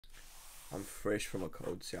I'm fresh from a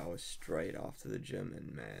cold shower straight after the gym,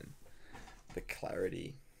 and man, the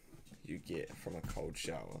clarity you get from a cold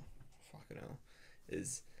shower, fucking hell,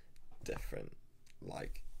 is different.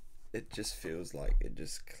 Like, it just feels like it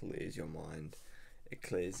just clears your mind. It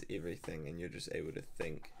clears everything, and you're just able to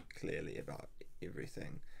think clearly about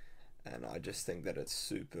everything. And I just think that it's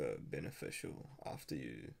super beneficial after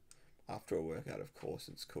a workout. Of course,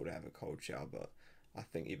 it's cool to have a cold shower, but I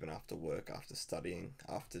think even after work, after studying,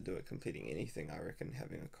 after doing completing anything, I reckon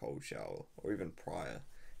having a cold shower, or even prior,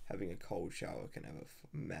 having a cold shower can have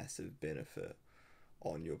a massive benefit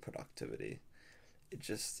on your productivity. It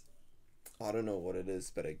just, I don't know what it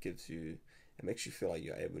is, but it makes you feel like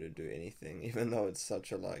you're able to do anything, even though it's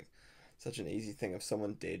such an easy thing. If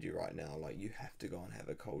someone dared you right now, like, you have to go and have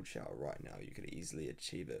a cold shower right now, you could easily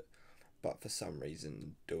achieve it. But for some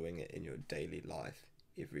reason, doing it in your daily life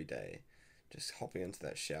every day, just hopping into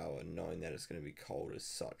that shower and knowing that it's going to be cold is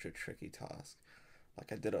such a tricky task.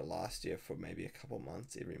 Like, I did it last year for maybe a couple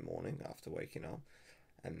months every morning after waking up,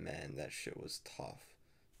 and man, that shit was tough.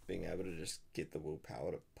 Being able to just get the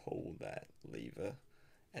willpower to pull that lever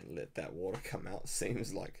and let that water come out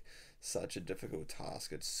seems like such a difficult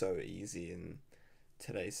task. It's so easy in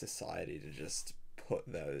today's society to just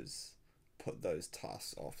put those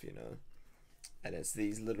tasks off, you know. And it's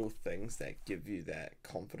these little things that give you that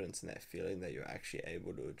confidence and that feeling that you're actually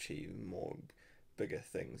able to achieve more bigger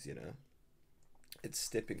things, you know. It's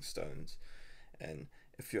stepping stones. And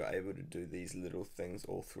if you're able to do these little things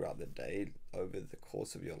all throughout the day over the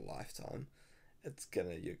course of your lifetime,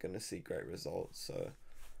 you're gonna see great results. So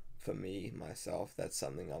for me, myself, that's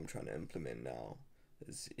something I'm trying to implement now,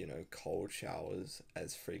 is, you know, cold showers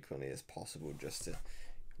as frequently as possible, just to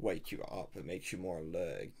wake you up. It makes you more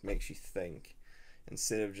alert, it makes you think,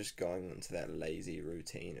 instead of just going into that lazy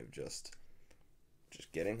routine of just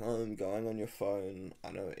getting home, going on your phone.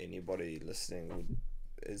 I know anybody listening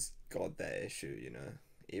is got that issue, you know.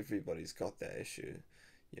 Everybody's got that issue.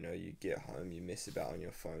 You know, you get home, you mess about on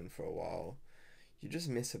your phone for a while. You just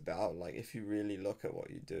mess about. Like, if you really look at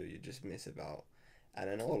what you do, you just mess about. And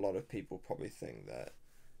I know a lot of people probably think that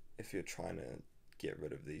if you're trying to get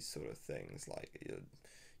rid of these sort of things, like,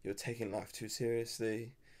 you're taking life too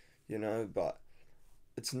seriously, you know. But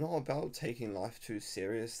it's not about taking life too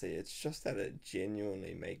seriously. It's just that it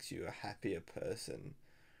genuinely makes you a happier person,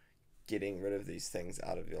 getting rid of these things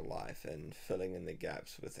out of your life and filling in the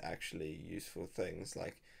gaps with actually useful things.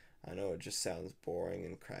 Like, I know it just sounds boring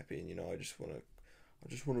and crappy, and, you know, I just want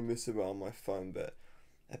to mess about on my phone, but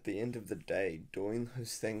at the end of the day, doing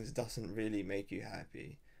those things doesn't really make you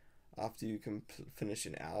happy. After you can finish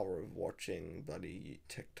an hour of watching bloody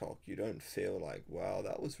TikTok, you don't feel like, wow,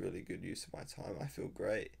 that was really good use of my time. I feel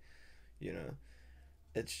great, you know.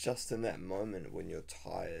 It's just in that moment when you're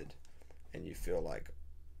tired and you feel like,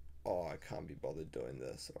 oh, I can't be bothered doing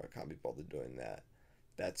this, or I can't be bothered doing that.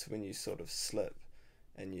 That's when you sort of slip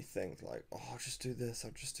and you think, like, oh, I'll just do this,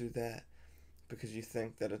 I'll just do that, because you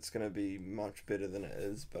think that it's going to be much better than it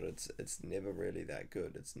is, but it's never really that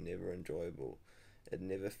good. It's never enjoyable. It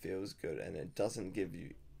never feels good, and it doesn't give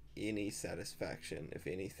you any satisfaction. If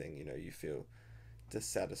anything, you know, you feel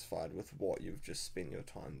dissatisfied with what you've just spent your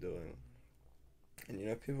time doing. And, you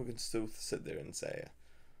know, people can still sit there and say,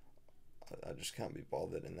 I just can't be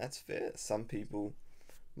bothered, and that's fair. Some people,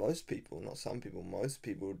 most people, not some people, most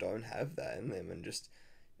people don't have that in them, and just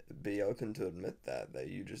be open to admit that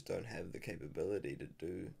you just don't have the capability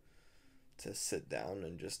to sit down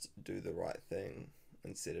and just do the right thing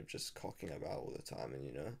instead of just cocking about all the time. And,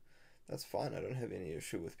 you know, that's fine. I don't have any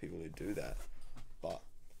issue with people who do that. But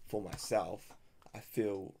for myself, I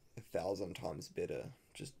feel 1,000 times better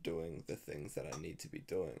just doing the things that I need to be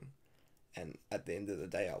doing. And at the end of the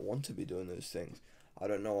day, I want to be doing those things. I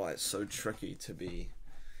don't know why it's so tricky to be,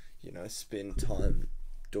 you know, spend time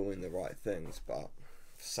doing the right things, but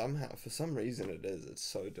somehow, for some reason, it's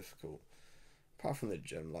so difficult. Apart from the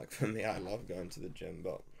gym, like, for me, I love going to the gym,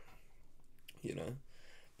 but, you know,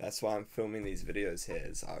 that's why I'm filming these videos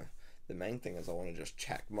here. The main thing is I want to just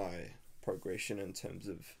check my progression in terms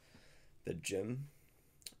of the gym,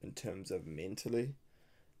 in terms of mentally,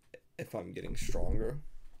 if I'm getting stronger.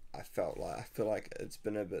 I feel like it's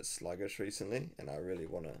been a bit sluggish recently, and I really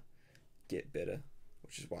want to get better,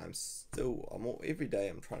 which is why every day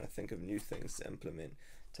I'm trying to think of new things to implement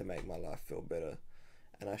to make my life feel better.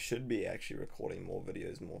 And I should be actually recording more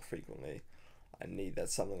videos more frequently.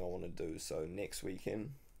 That's something I want to do. So next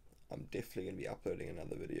weekend, I'm definitely going to be uploading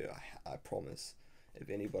another video. I promise. If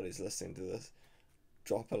anybody's listening to this,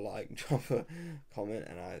 drop a like, drop a comment,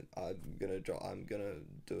 and I'm gonna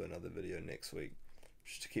do another video next week,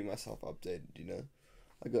 just to keep myself updated. You know,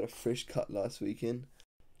 I got a fresh cut last weekend,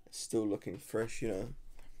 still looking fresh, you know.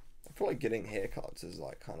 I feel like getting haircuts is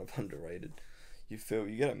like kind of underrated. You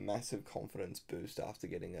get a massive confidence boost after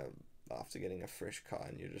getting a fresh cut,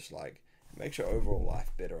 and you're just like, it makes your overall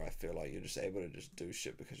life better. I feel like you're just able to just do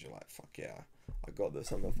shit because you're like, fuck yeah, I got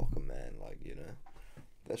this, I'm a fucking man, like, you know.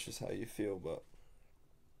 That's just how you feel. But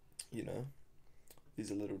you know,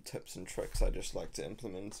 these are little tips and tricks I just like to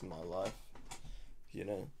implement in my life, you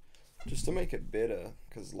know, just to make it better,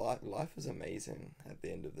 because life is amazing at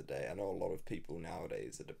the end of the day. I know a lot of people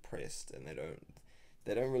nowadays are depressed and they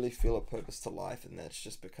don't really feel a purpose to life, and that's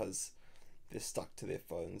just because they're stuck to their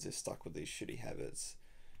phones, they're stuck with these shitty habits.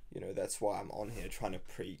 You know, that's why I'm on here trying to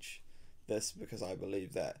preach this, because I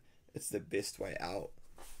believe that it's the best way out.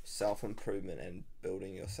 Self improvement and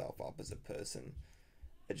building yourself up as a person.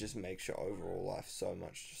 It just makes your overall life so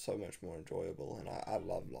much more enjoyable, and I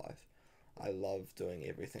love life. I love doing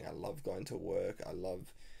everything. I love going to work. I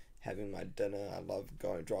love having my dinner. I love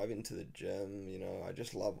going driving to the gym, you know. I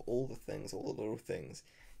just love all the things, all the little things,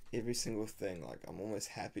 every single thing. Like, I'm almost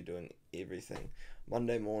happy doing everything.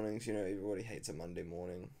 Monday mornings, you know, everybody hates a Monday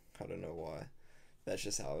morning. I don't know why. That's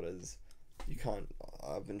just how it is. You can't.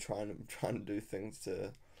 I've been trying to do things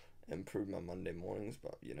to improve my Monday mornings,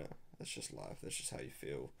 but you know, that's just life. That's just how you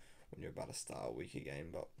feel when you're about to start a week again.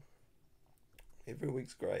 But every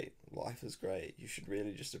week's great. Life is great. You should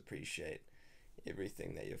really just appreciate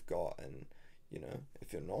everything that you've got. And you know,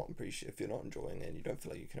 if you're not enjoying it and you don't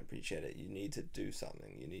feel like you can appreciate it, you need to do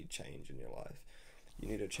something. You need change in your life. You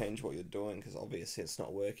need to change what you're doing, because obviously it's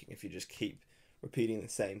not working. If you just keep repeating the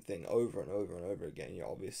same thing over and over and over again, you're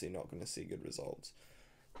obviously not going to see good results.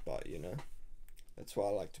 But you know, that's why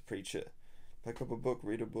I like to preach it. Pick up a book,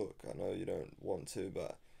 read a book. I know you don't want to,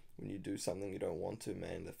 but when you do something you don't want to,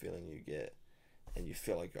 man, the feeling you get, and you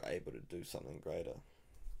feel like you're able to do something greater.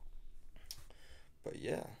 But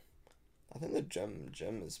yeah, I think the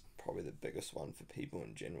gym is probably the biggest one for people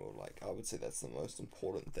in general. Like, I would say that's the most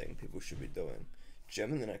important thing people should be doing.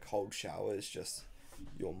 Gym, and then a cold shower is just,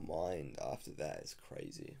 your mind after that is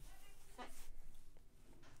crazy.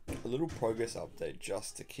 A little progress update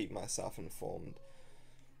just to keep myself informed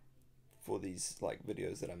for these like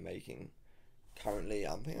videos that I'm making. Currently,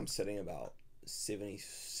 I think I'm sitting about 70,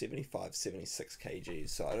 75, 76 kgs.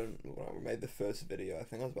 So when I made the first video, I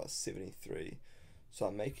think I was about 73. So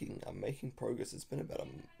I'm making progress. It's been about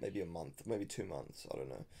maybe a month, maybe 2 months, I don't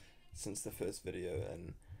know, since the first video,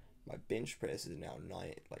 and my bench press is now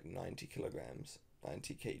 90 kilograms,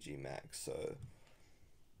 90 kg max. So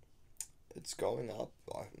it's going up.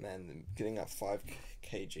 Oh, man, getting up 5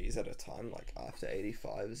 kgs at a time, like after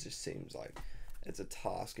 85, it just seems like it's a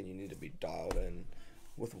task, and you need to be dialed in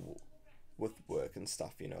with work and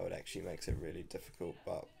stuff. You know, it actually makes it really difficult.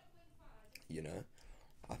 But you know,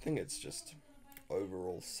 I think it's just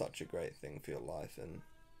overall such a great thing for your life. And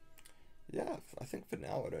yeah, I think for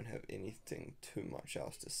now I don't have anything too much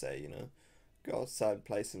else to say. You know, go outside,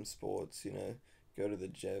 play some sports. You know, go to the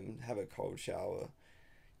gym, have a cold shower.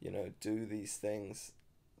 You know, do these things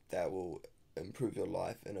that will improve your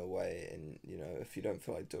life in a way. And you know, if you don't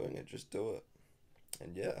feel like doing it, just do it.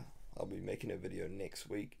 And yeah, I'll be making a video next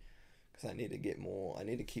week, because I need to get more. I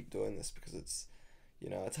need to keep doing this, because it's, you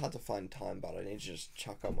know, it's hard to find time, but I need to just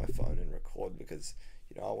chuck on my phone and record, because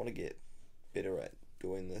you know, I want to get better at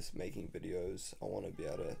doing this, making videos. I want to be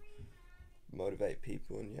able to motivate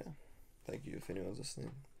people. And yeah, thank you if anyone's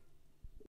listening.